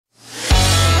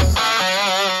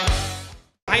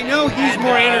I know he's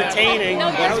more entertaining. No,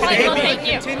 that's but fine. Well, thank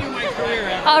you. continue my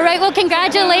career. All right, well,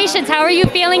 congratulations. How are you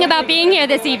feeling about being here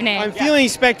this evening? I'm feeling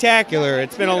spectacular.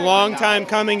 It's been a long time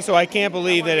coming, so I can't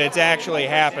believe that it's actually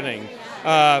happening.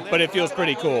 But it feels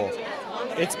pretty cool.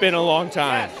 It's been a long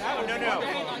time.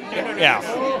 Yeah.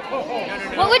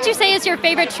 What would you say is your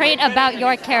favorite trait about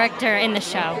your character in the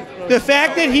show? The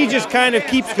fact that he just kind of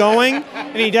keeps going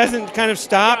and he doesn't kind of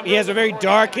stop. He has a very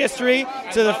dark history.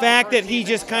 So the fact that he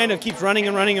just kind of keeps running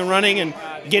and running and running and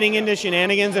getting into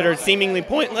shenanigans that are seemingly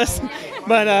pointless,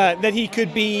 but that he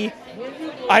could be,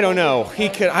 I don't know. He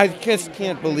could. I just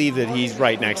can't believe that he's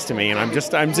right next to me, and I'm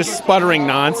just sputtering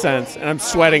nonsense, and I'm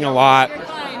sweating a lot.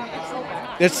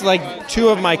 It's like two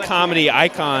of my comedy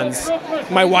icons.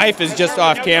 My wife is just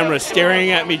off camera staring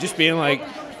at me, just being like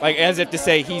as if to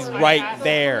say he's right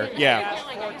there. Yeah,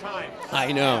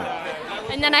 I know.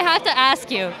 And then I have to ask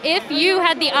you, if you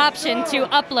had the option to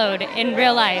upload in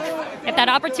real life, if that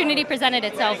opportunity presented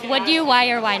itself, would you?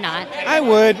 Why or why not? I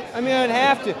would. I mean, I'd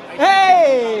have to.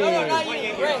 Hey!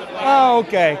 Oh,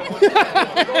 okay.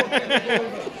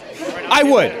 I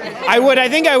would. I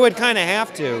think I would kind of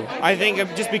have to. I think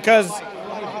just because,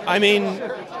 I mean,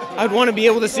 I'd want to be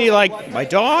able to see, like, my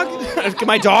dog. Can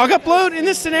my dog upload in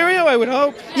this scenario? I would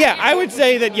hope. Yeah, I would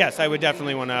say that, yes, I would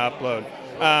definitely want to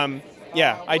upload.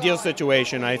 Yeah, ideal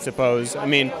situation, I suppose. I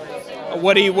mean,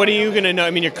 what are you going to know?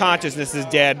 I mean, your consciousness is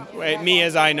dead. Me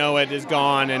as I know it is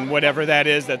gone, and whatever that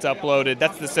is that's uploaded,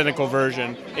 that's the cynical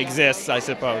version, exists, I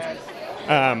suppose.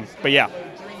 But yeah.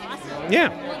 Yeah.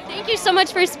 Well, thank you so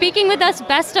much for speaking with us.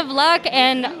 Best of luck,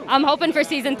 and I'm hoping for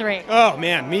season 3. Oh,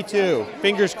 man, me too.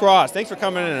 Fingers crossed. Thanks for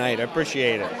coming tonight. I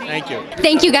appreciate it. Thank you.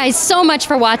 Thank you guys so much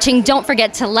for watching. Don't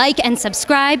forget to like and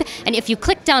subscribe, and if you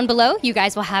click down below, you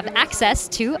guys will have access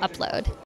to upload.